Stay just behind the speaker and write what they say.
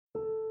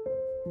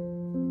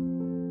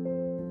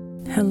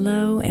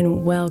Hello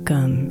and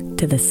welcome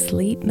to the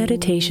Sleep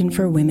Meditation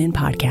for Women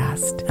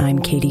podcast. I'm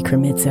Katie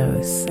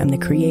Kremitzos. I'm the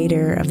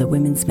creator of the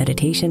Women's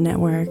Meditation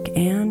Network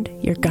and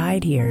your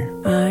guide here.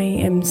 I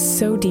am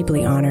so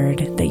deeply honored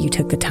that you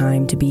took the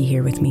time to be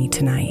here with me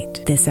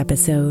tonight. This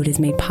episode is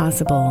made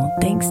possible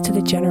thanks to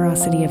the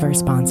generosity of our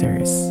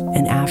sponsors.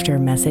 And after a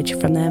message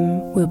from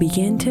them, we'll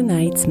begin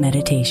tonight's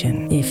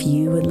meditation. If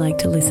you would like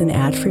to listen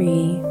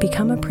ad-free,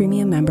 become a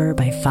premium member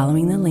by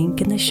following the link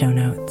in the show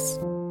notes.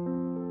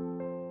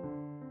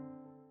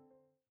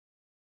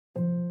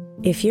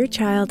 If your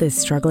child is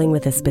struggling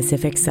with a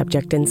specific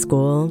subject in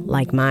school,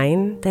 like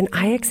mine, then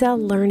IXL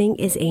Learning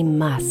is a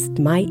must.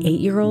 My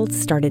 8-year-old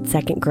started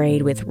second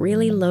grade with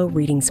really low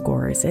reading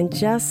scores and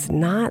just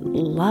not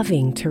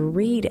loving to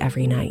read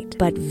every night.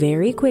 But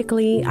very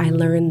quickly, I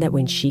learned that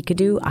when she could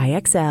do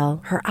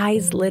IXL, her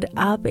eyes lit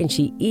up and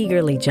she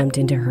eagerly jumped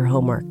into her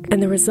homework.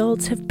 And the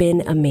results have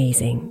been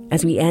amazing.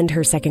 As we end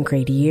her second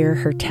grade year,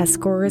 her test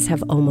scores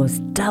have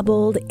almost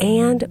doubled,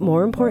 and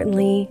more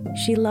importantly,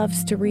 she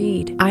loves to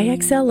read.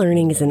 IXL Learning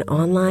is an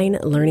online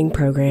learning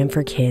program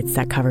for kids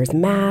that covers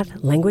math,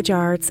 language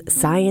arts,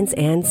 science,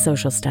 and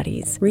social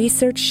studies.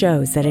 Research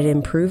shows that it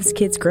improves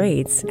kids'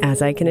 grades,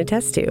 as I can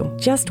attest to.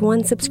 Just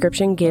one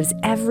subscription gives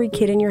every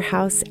kid in your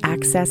house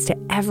access to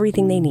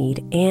everything they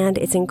need, and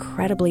it's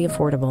incredibly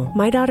affordable.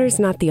 My daughter's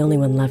not the only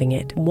one loving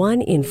it.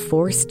 1 in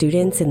 4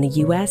 students in the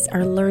U.S.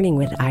 are learning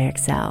with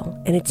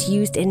IXL, and it's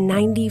used in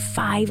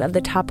 95 of the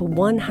top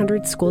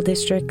 100 school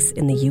districts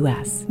in the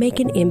U.S.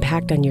 Make an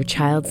impact on your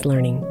child's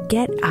learning.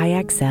 Get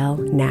IXL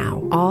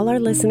now. All our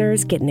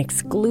listeners get an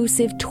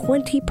exclusive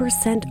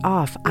 20%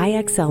 off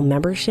IXL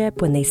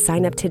membership when they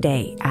sign up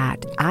today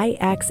at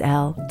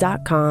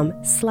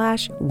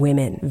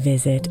IXL.com/women.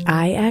 Visit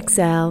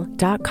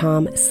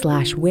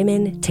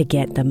IXL.com/women to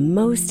get the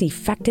most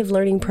effective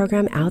learning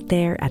program out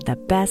there at the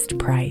best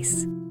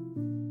price.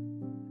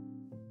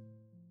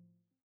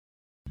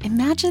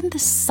 Imagine the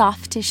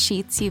softest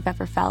sheets you've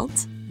ever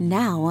felt.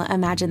 Now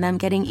imagine them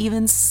getting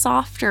even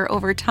softer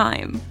over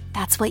time.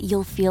 That's what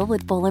you'll feel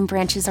with Boll &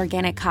 Branch's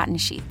organic cotton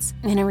sheets.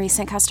 In a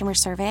recent customer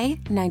survey,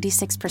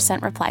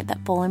 96% replied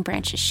that Boll &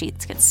 Branch's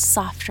sheets get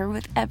softer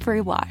with every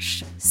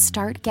wash.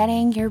 Start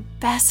getting your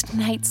best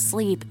night's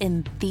sleep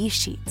in these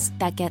sheets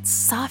that get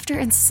softer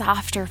and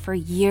softer for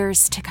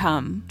years to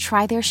come.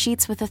 Try their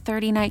sheets with a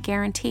 30-night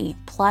guarantee,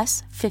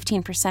 plus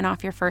 15%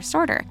 off your first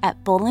order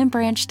at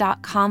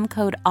bollandbranch.com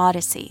code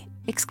Odyssey.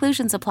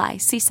 Exclusions apply.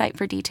 See site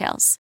for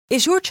details.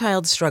 Is your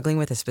child struggling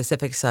with a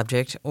specific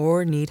subject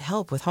or need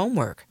help with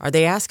homework? Are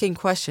they asking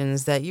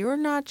questions that you're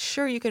not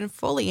sure you can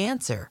fully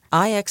answer?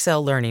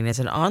 IXL Learning is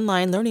an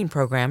online learning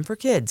program for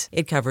kids.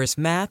 It covers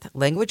math,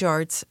 language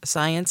arts,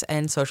 science,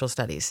 and social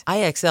studies.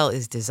 IXL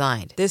is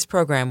designed. This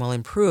program will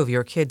improve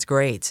your kids'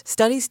 grades.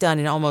 Studies done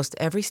in almost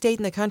every state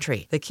in the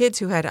country. The kids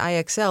who had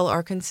IXL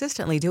are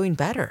consistently doing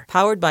better.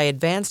 Powered by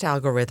advanced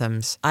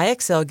algorithms,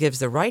 IXL gives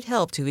the right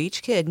help to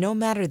each kid no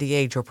matter the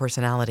age or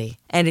personality.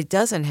 And it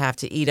doesn't have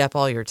to eat up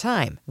all your time.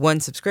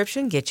 One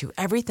subscription gets you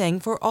everything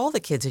for all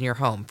the kids in your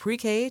home,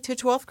 pre-K to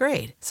 12th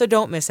grade. So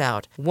don't miss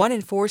out. 1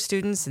 in 4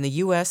 students in the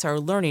U.S. are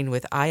learning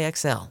with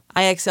IXL.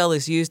 IXL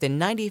is used in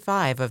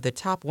 95 of the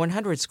top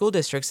 100 school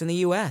districts in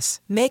the U.S.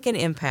 Make an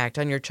impact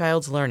on your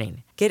child's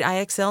learning. Get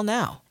IXL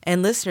now.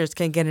 And listeners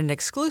can get an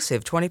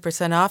exclusive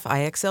 20% off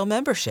IXL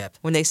membership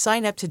when they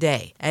sign up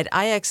today at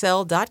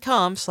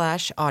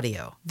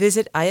IXL.com/audio.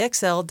 Visit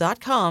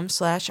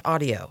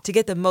IXL.com/audio to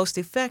get the most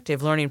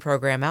effective learning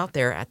program out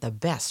there at the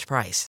best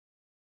price.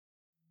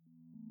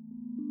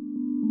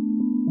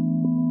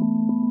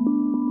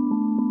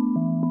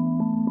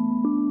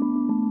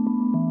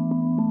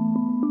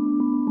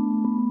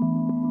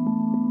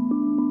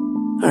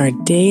 Our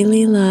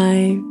daily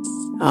lives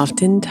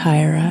often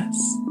tire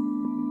us.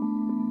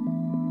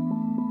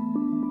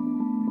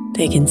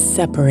 They can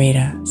separate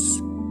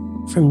us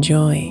from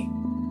joy.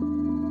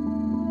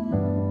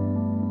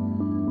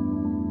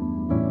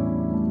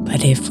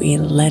 But if we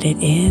let it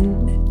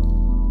in,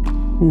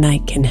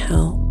 night can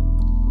help.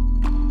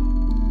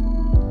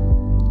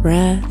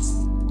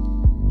 Rest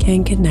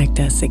can connect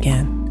us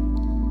again.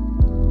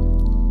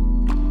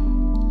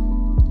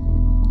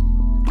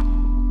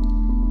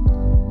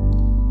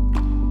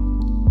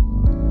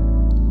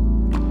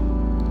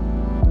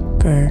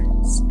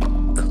 First,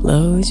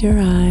 close your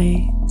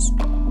eyes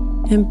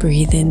and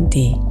breathe in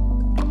deep.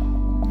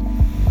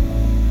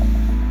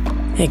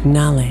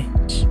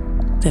 Acknowledge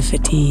the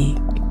fatigue.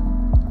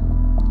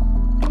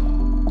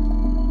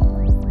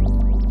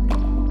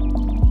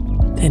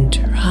 Then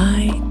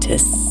try to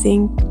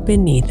sink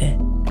beneath it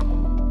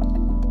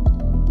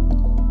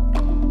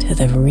to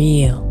the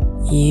real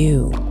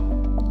you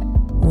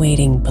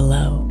waiting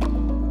below.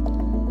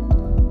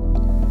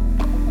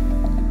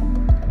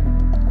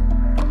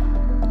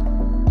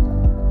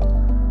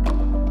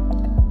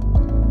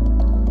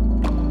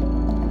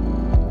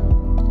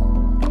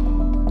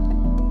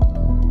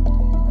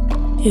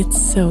 It's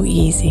so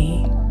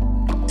easy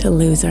to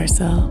lose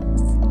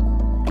ourselves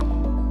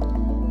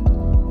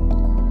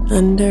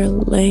under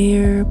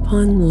layer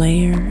upon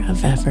layer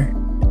of effort.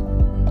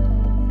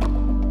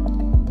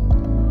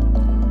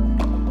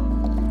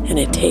 And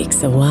it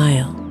takes a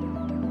while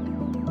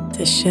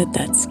to shed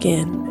that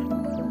skin,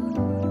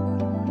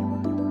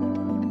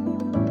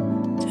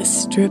 to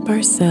strip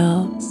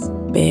ourselves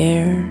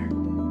bare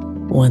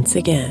once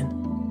again.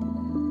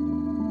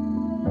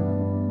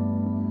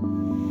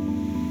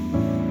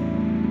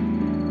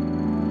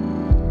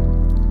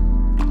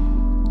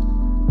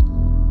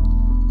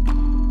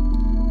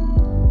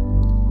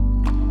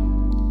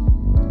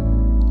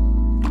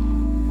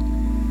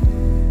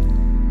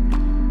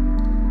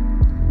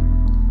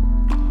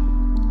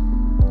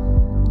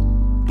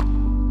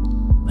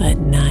 But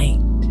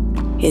night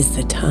is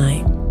the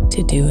time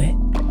to do it.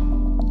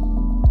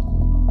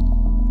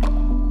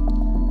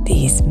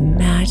 These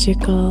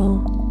magical,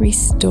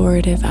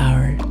 restorative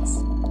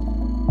hours.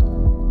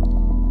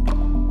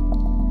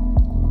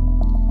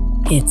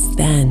 It's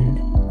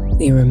then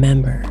we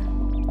remember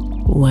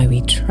why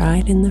we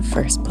tried in the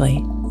first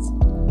place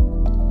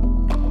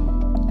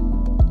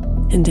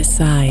and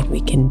decide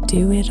we can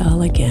do it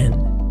all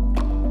again.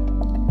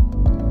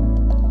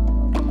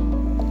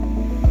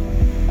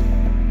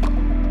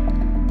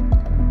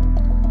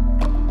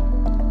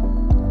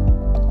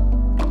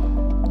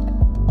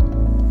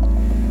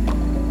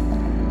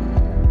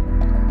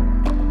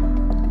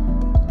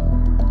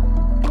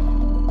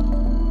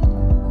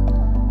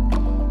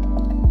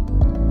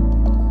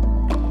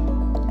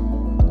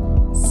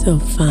 So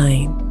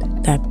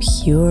find that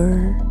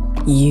pure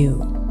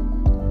you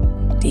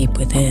deep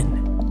within.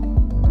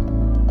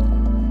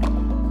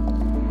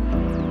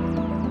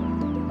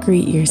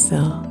 Greet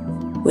yourself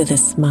with a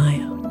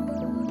smile.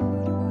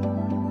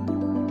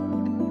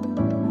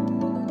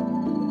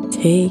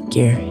 Take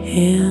your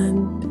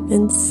hand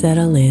and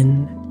settle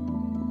in.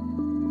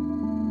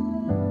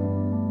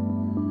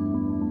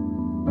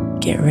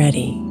 Get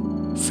ready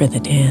for the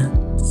dance.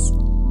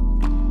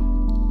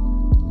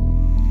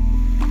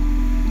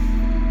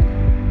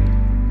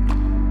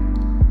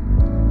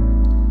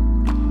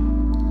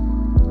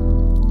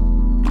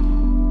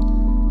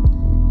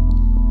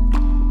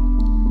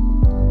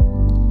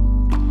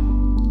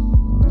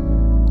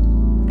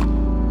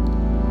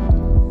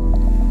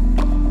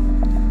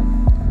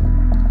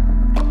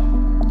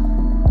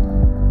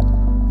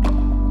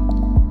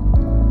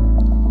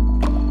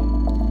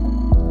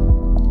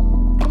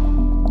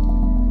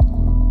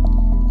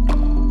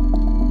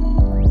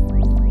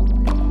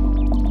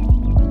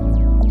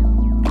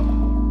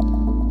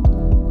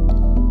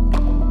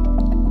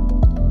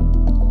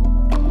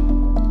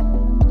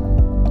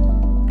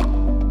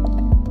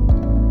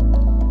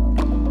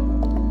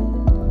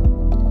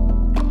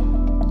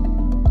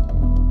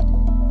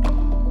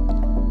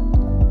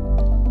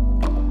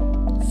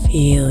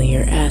 Feel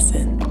your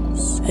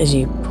essence as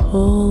you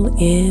pull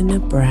in a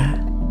breath.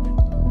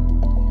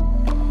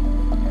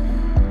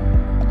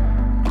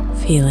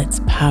 Feel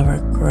its power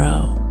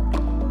grow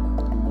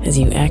as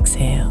you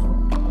exhale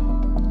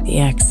the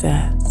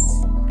excess.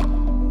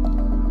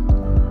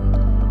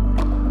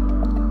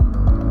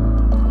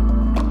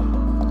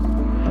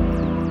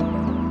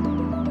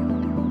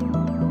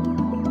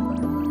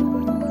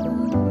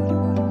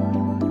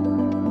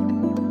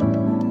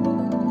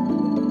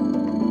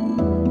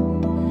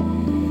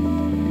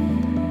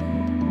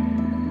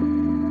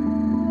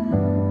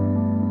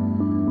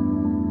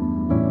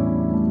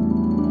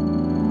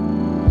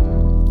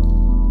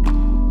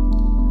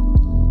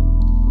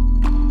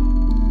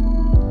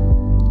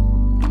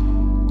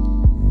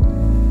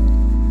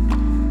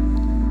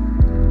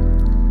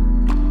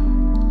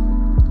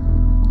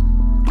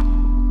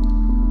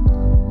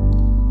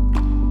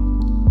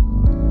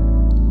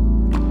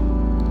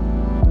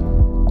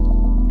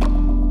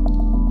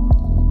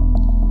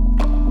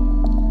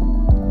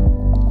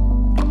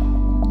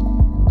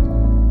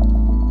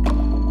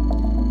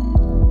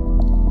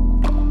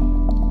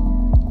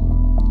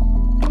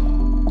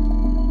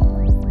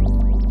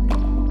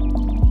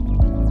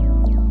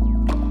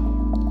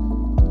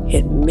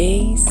 It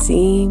may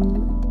seem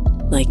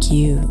like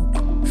you've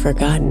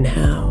forgotten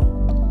how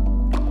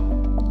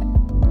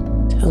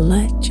to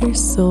let your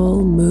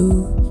soul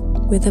move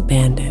with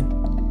abandon.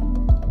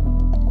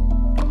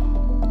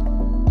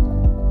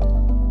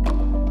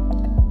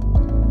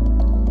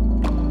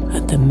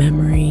 But the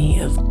memory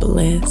of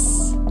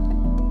bliss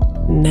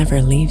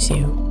never leaves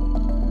you.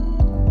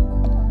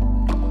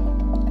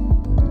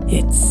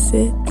 It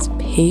sits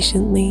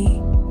patiently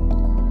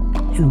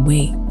and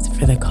waits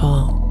for the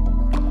call.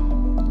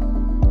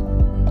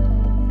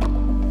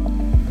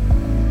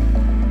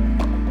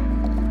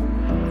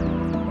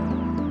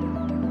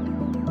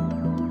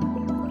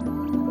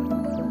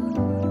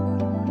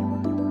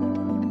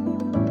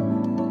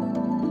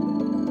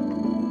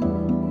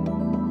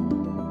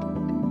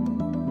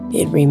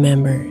 It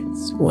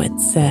remembers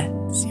what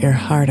sets your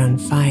heart on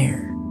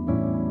fire.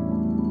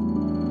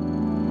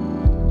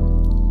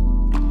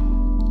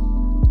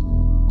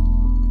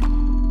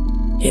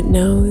 It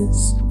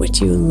knows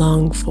what you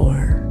long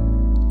for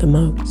the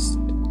most.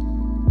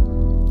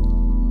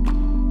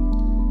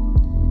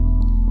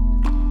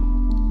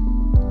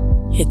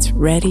 It's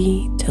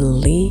ready to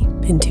leap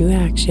into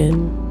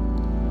action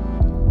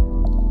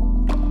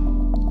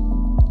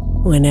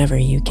whenever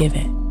you give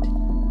it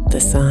the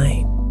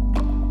sign.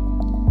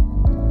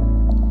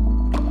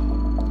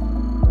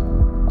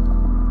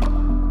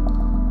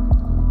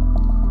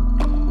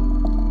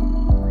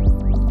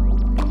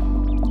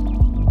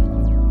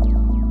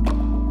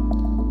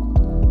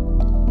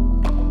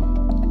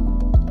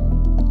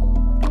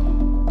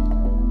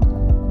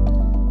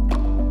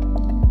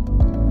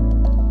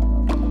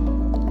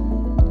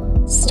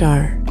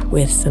 Start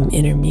with some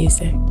inner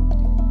music.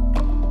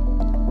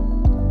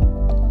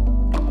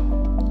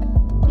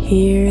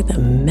 Hear the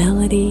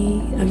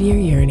melody of your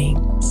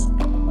yearnings.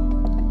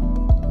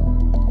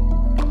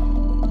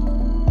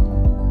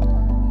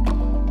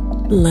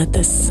 Let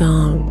the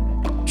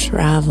song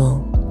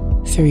travel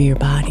through your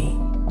body,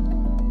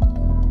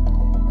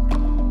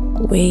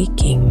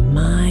 waking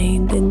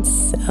mind and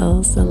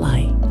cells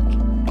alike.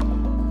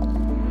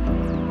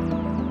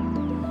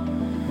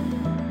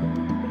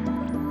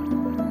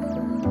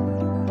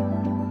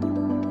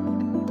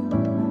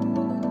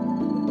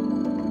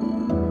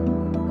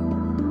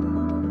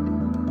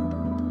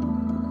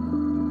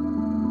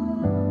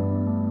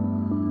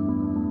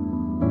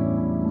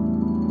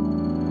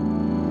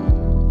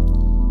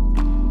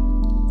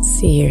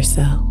 See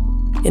yourself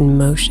in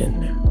motion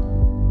now.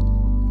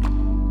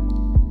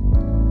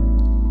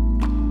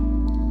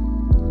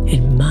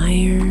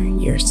 Admire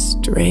your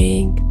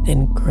strength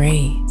and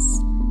grace.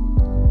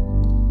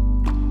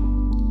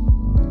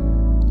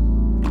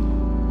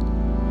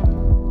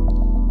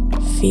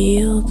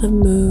 Feel the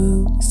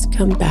moves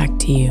come back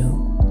to you,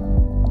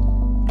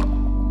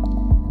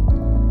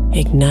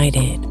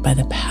 ignited by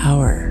the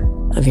power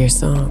of your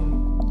song.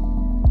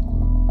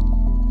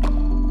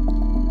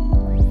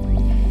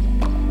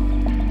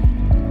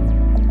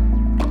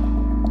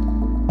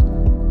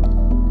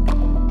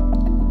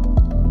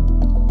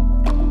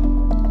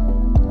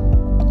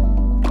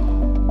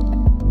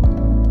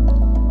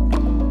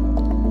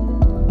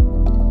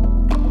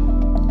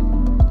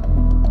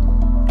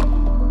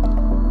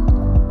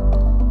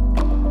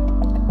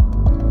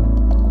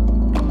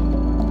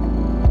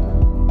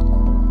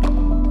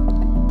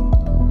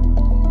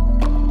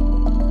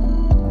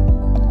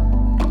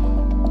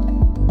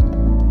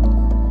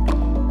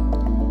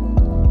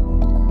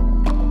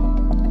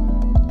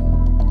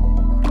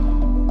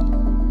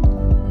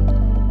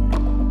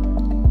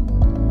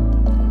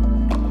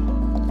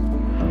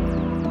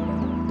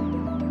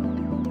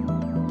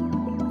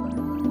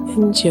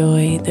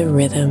 Enjoy the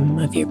rhythm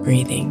of your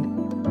breathing,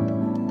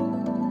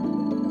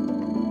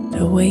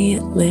 the way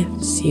it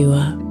lifts you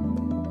up.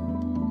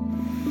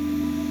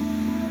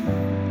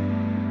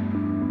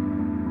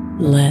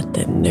 Let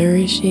the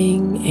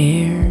nourishing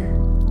air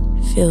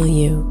fill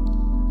you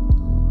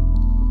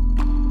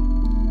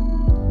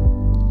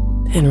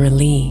and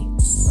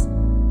release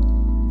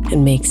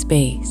and make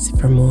space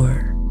for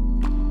more.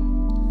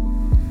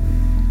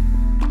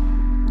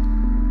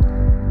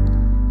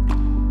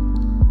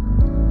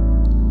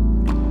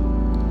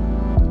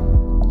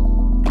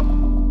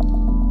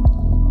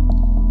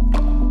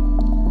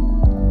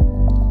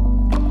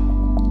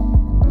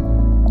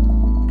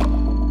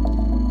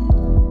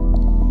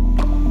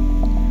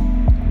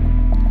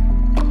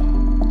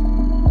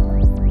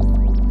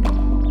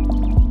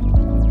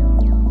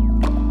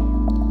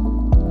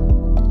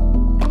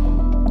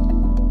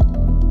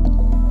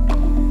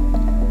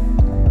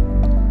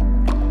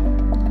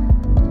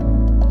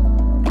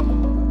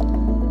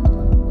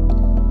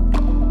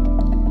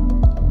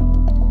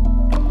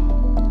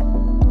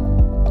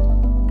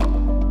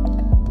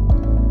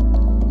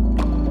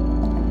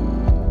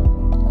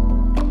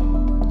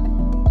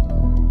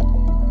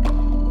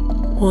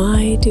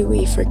 Why do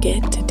we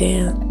forget to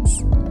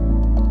dance?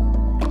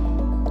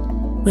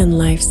 When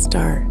life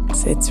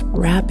starts its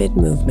rapid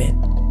movement,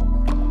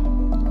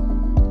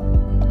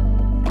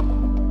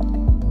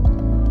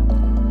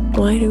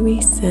 why do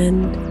we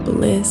send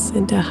bliss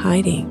into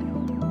hiding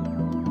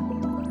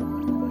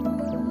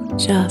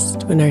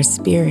just when our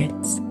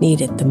spirits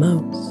need it the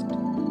most?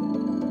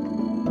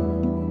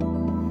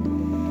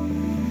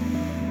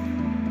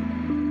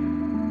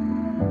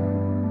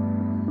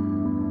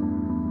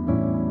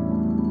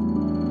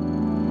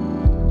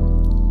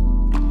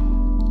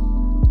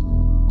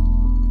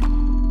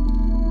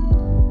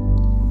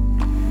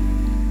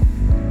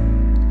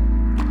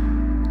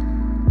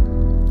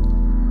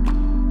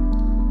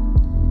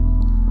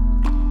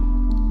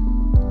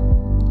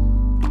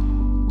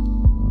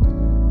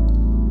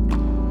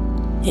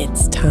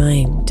 It's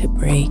time to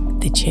break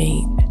the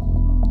chain,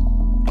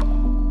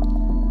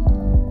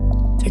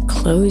 to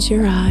close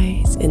your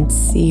eyes and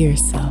see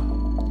yourself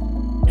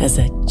as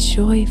a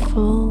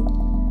joyful,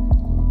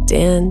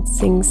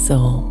 dancing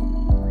soul.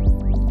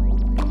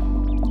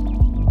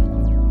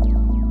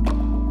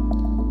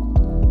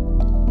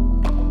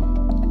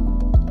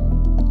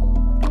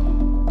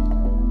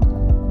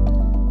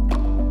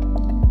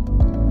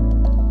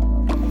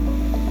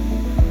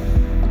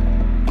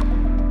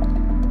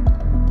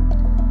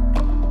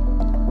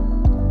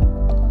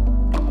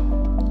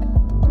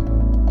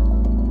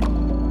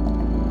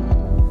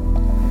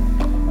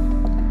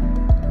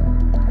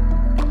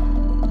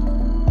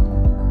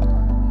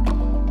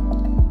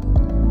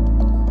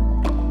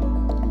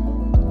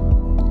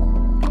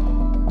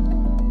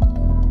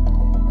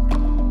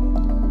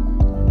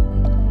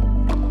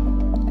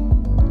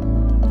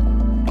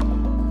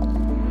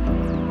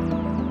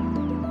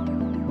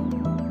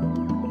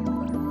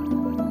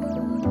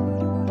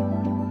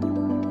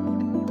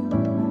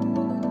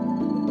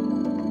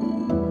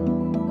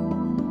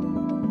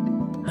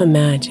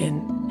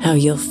 Imagine how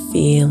you'll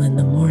feel in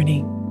the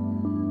morning,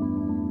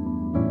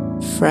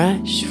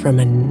 fresh from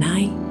a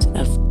night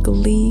of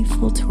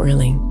gleeful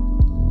twirling,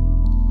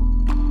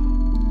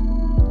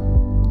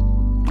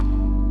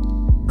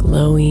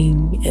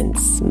 glowing and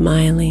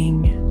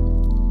smiling,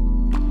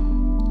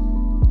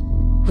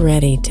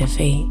 ready to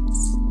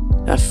face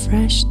a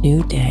fresh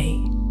new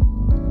day.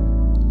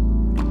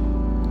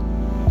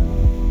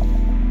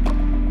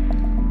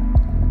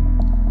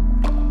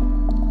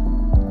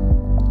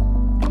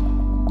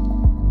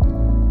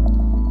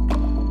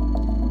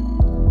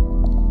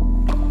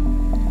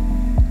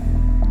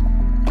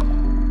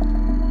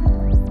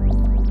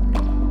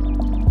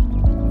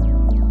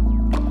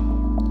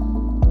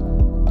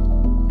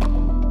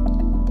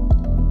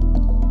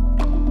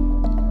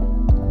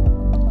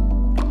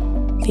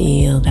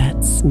 Feel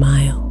that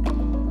smile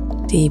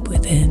deep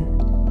within.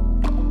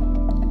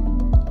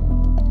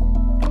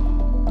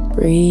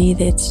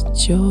 Breathe its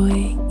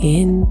joy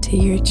into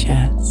your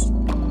chest.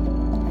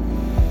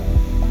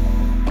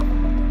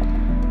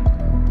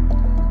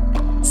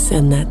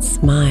 Send that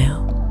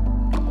smile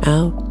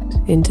out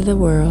into the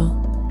world,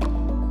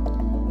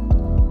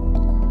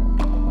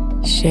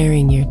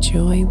 sharing your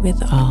joy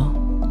with all.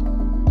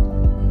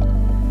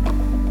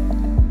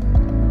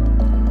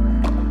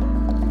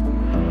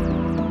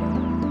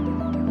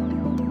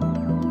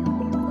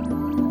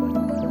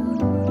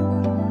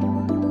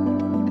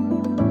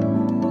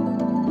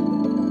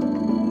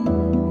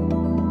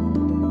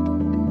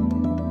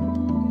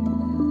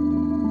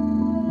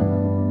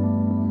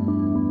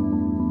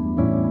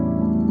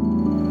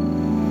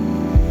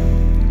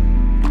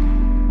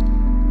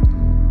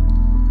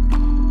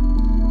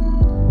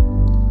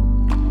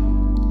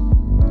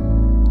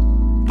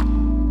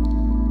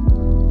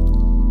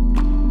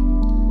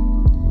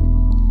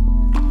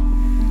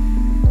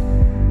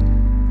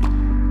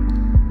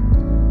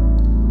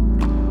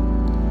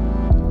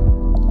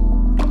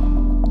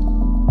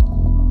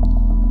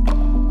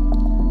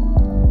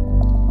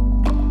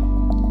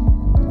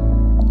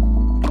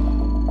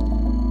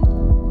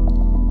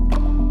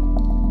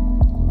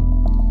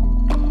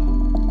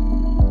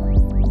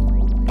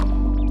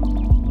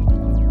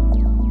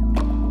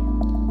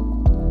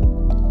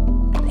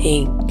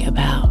 Think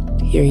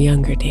about your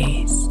younger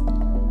days,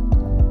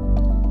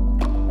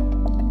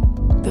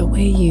 the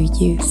way you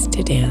used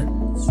to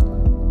dance.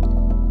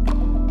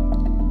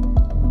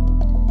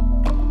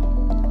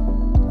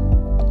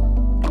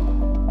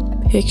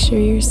 Picture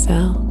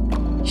yourself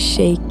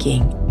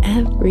shaking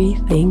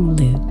everything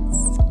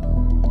loose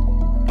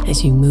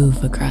as you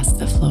move across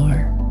the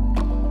floor.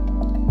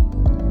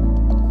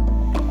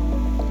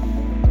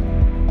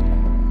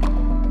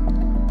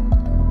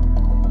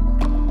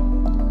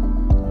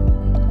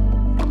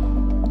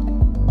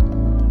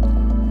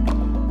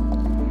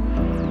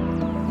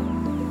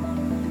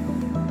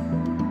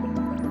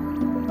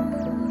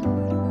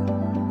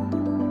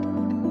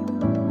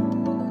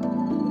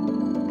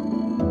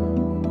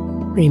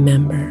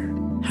 Remember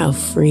how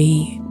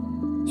free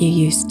you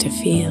used to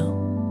feel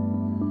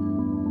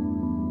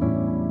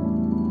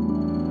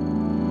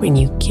when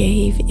you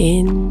gave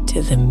in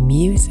to the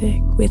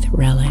music with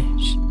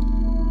relish.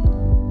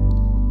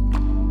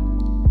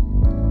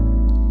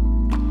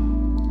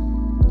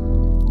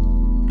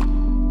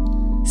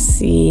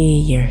 See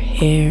your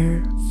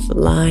hair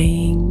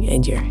flying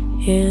and your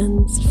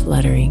hands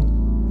fluttering,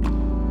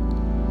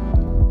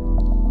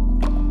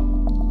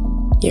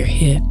 your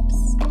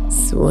hips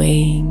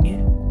swaying,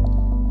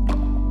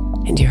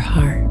 and your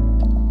heart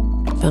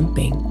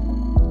thumping.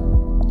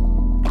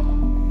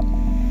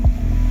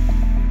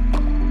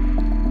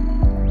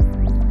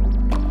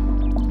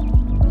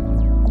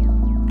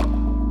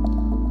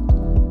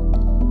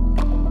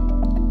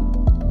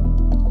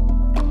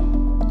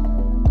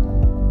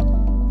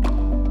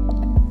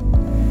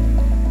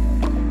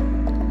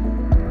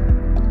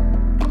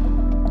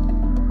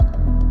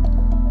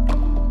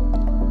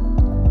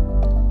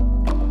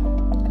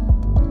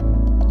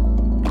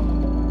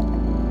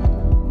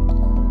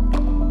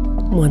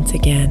 Once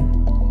again,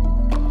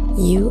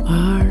 you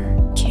are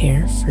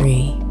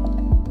carefree.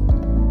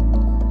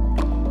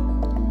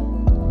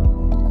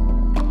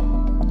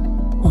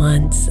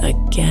 Once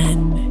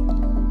again,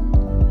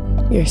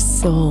 your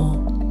soul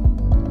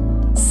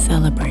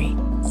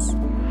celebrates.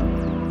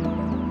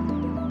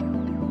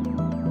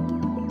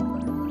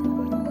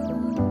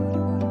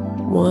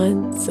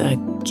 Once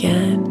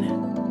again,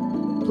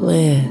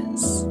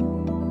 bliss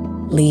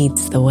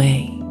leads the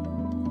way.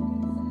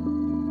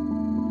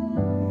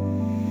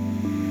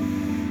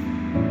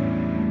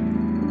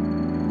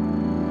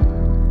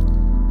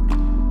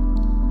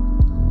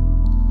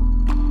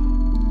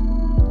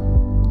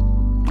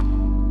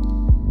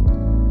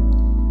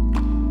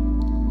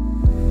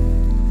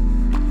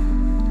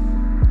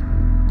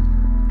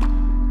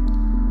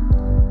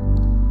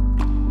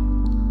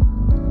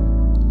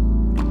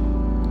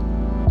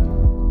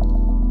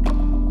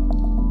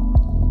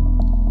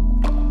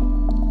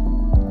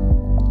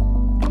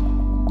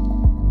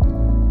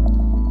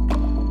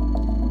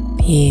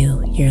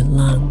 Feel your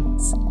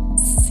lungs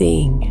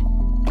sing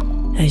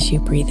as you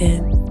breathe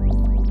in.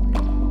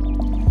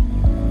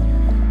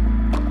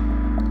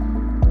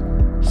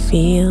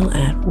 feel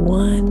at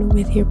one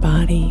with your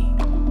body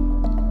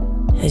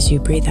as you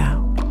breathe out.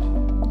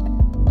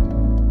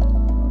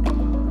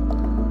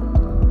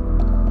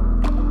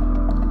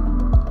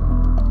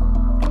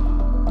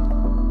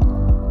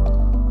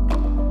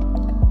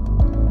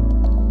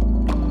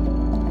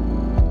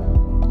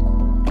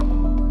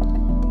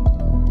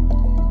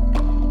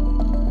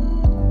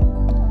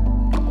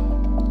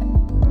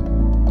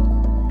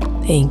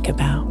 Think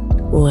about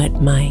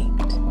what might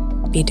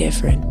be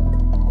different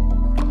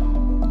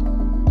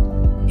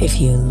if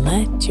you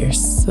let your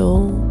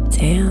soul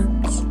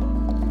dance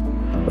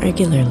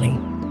regularly.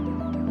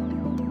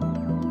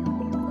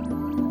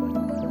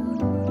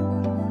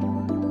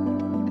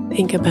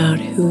 Think about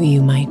who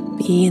you might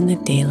be in the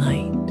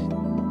daylight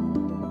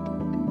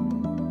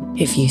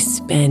if you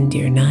spend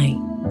your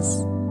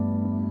nights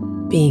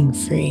being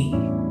free.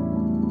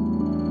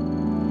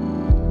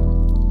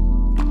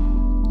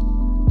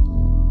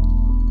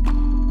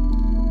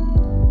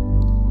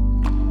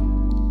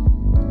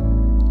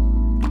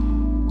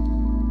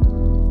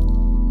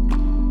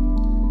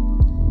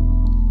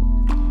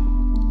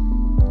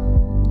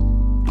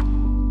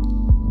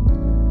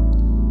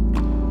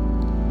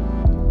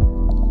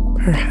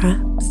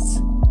 Perhaps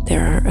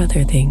there are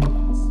other things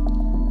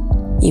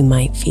you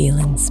might feel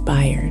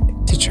inspired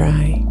to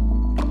try.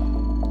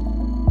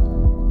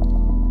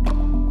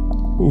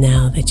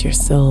 Now that your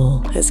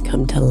soul has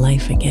come to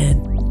life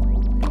again.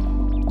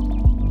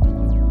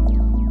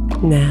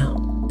 Now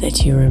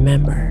that you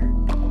remember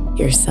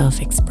your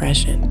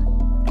self-expression.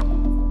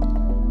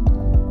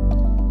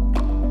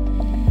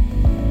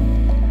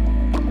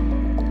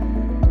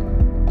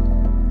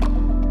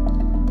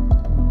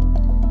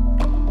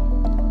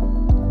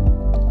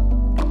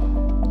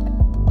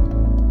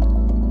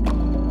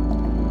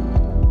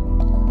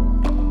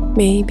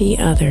 Maybe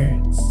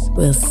others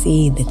will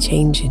see the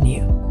change in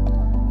you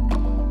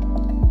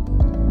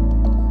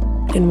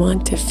and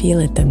want to feel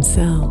it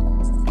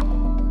themselves.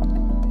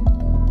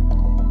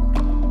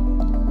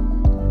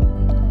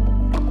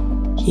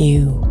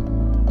 You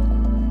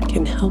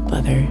can help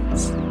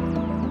others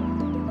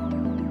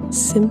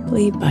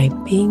simply by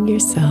being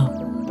yourself.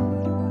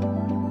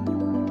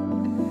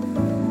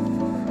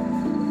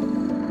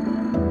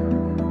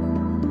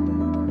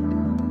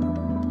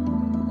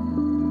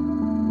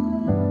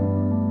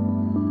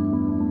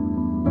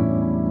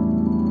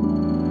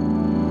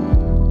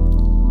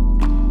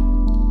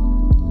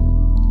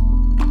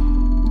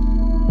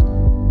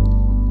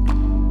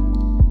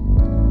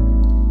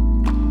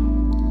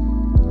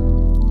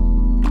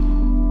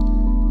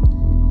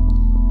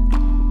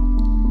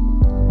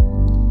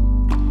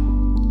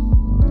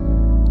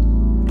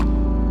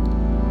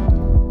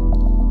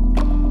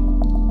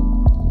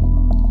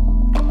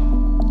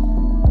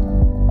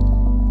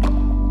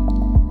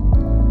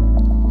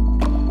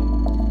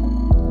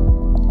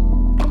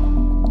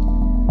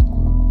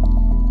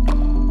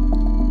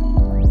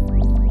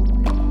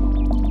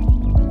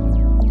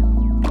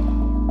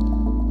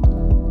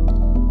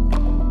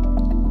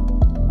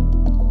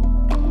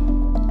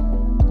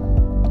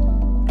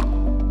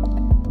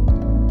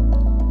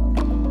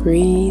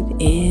 Breathe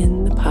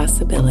in the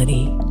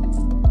possibilities,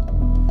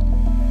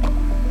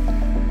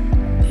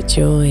 the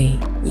joy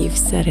you've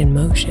set in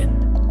motion.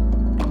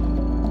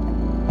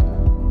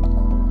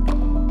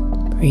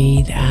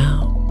 Breathe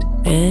out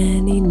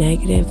any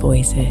negative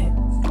voices,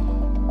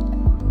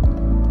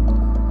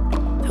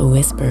 the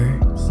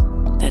whispers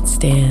that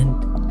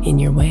stand in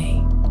your way.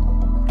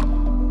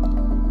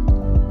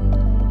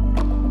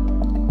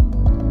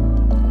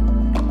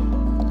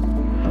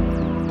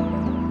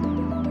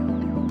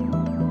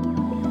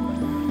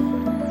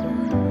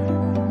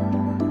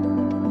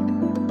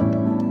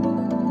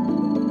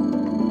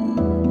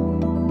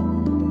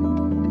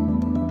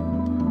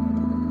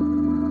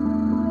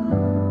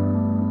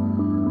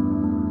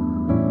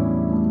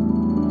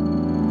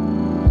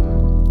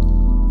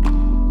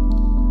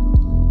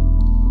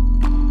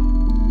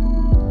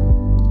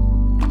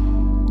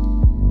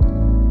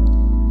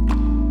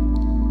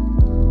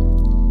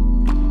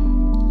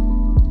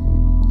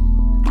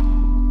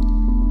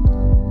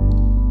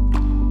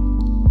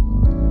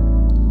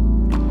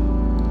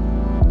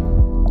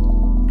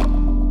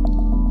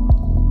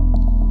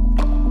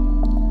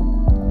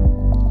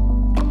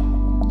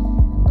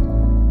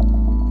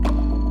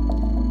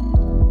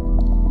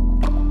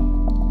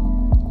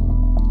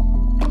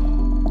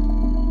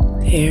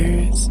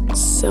 There's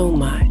so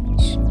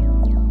much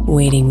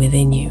waiting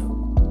within you.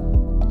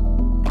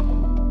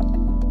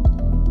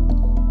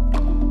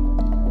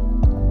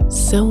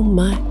 So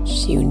much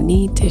you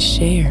need to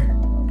share.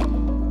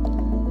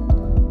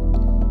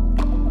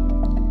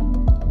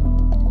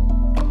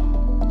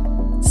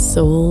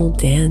 Soul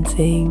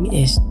dancing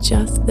is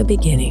just the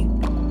beginning.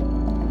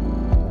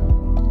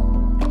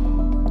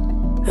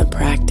 A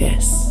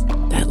practice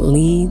that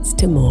leads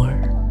to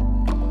more.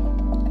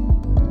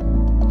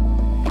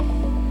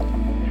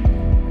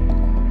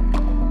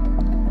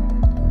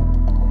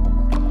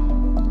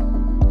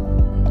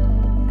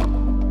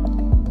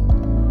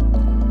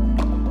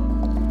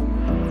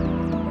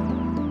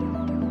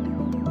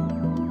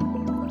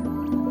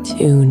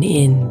 Tune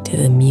in to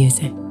the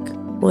music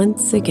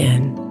once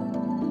again.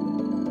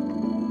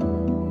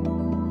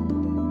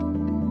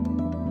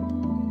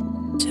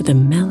 To the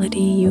melody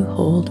you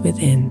hold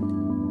within.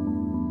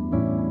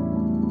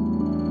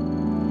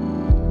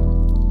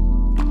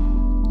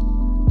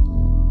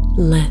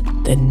 Let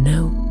the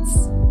notes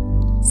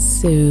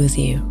soothe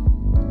you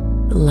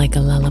like a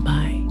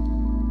lullaby.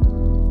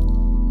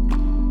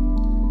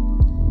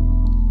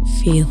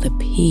 Feel the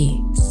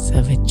peace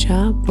of a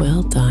job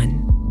well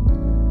done.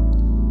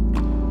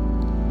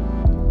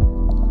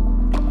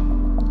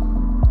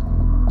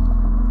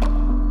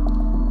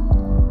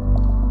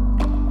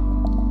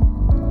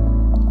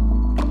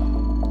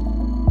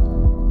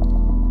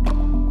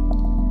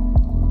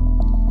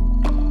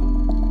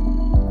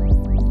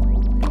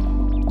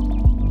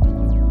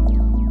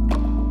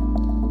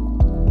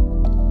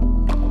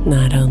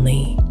 Not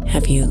only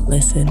have you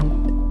listened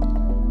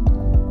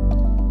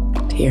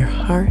to your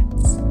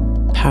heart's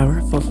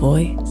powerful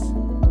voice,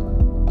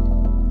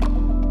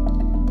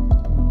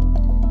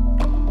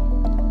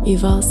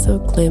 you've also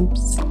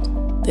glimpsed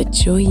the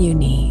joy you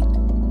need,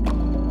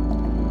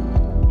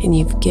 and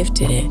you've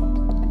gifted it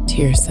to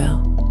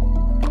yourself.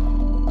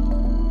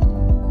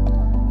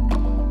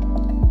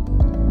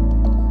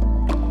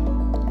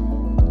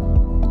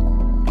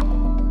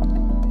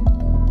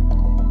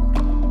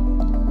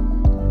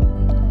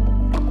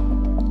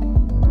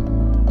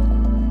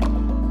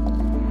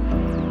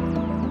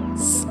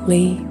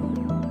 Sleep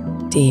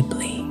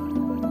deeply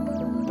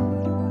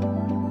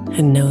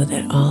and know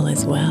that all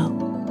is well.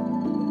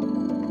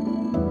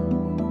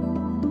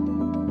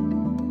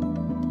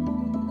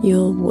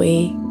 You'll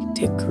wake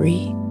to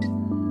greet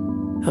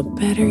a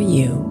better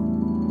you.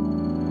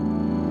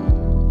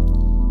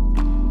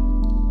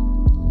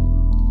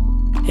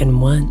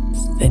 And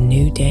once the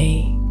new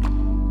day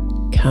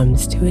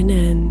comes to an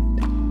end,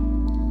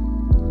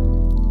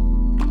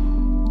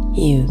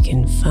 you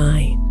can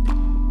find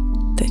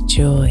the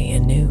joy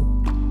anew.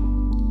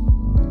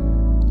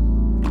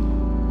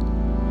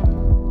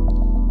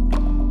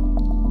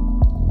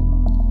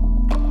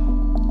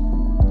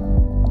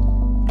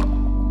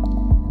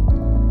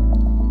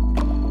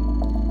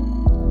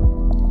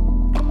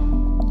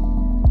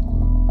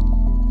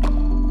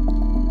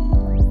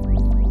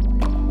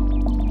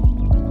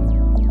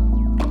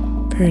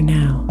 For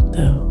now,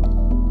 though,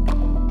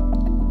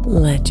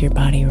 let your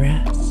body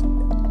rest.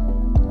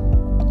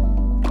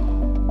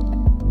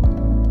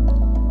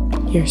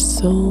 Your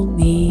soul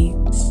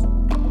needs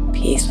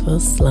peaceful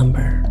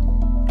slumber.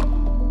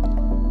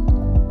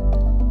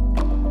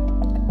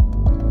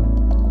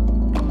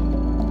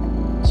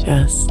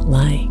 Just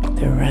like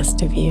the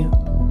rest of you,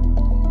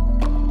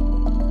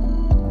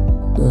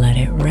 let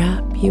it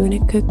wrap you in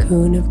a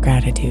cocoon of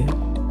gratitude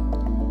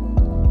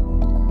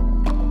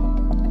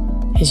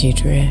as you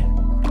drift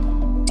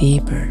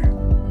deeper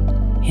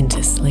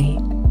into sleep.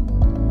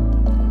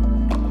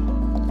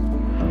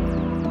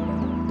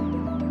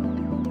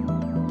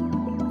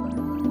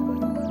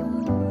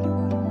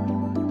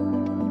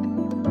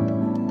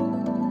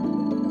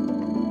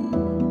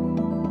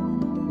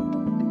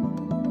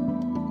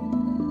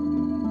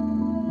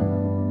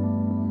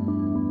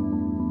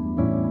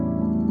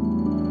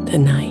 The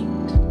night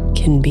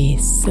can be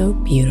so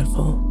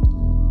beautiful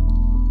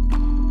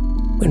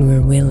when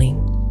we're willing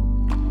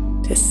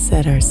to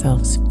set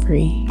ourselves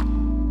free.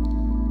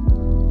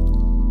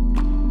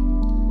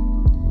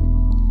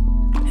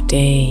 The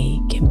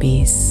day can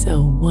be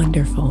so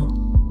wonderful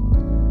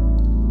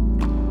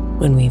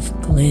when we've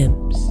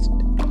glimpsed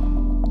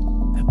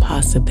the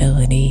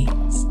possibilities.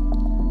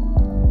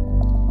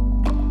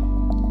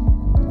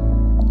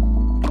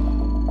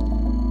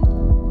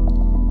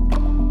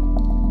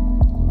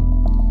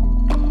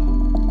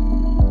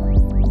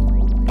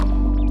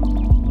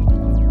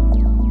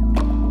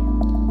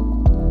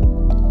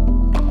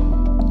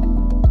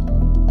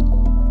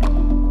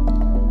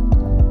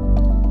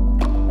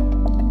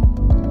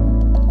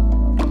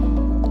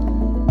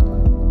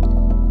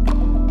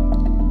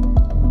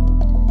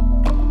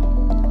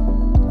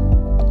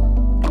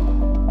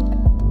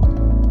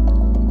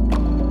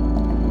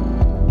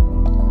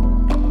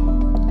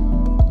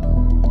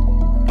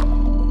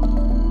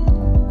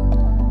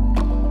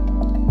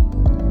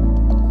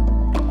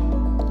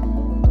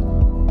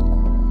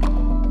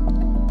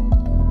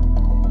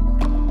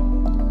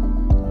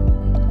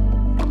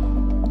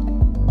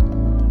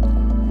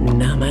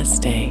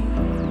 Namaste,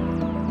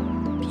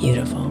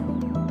 beautiful.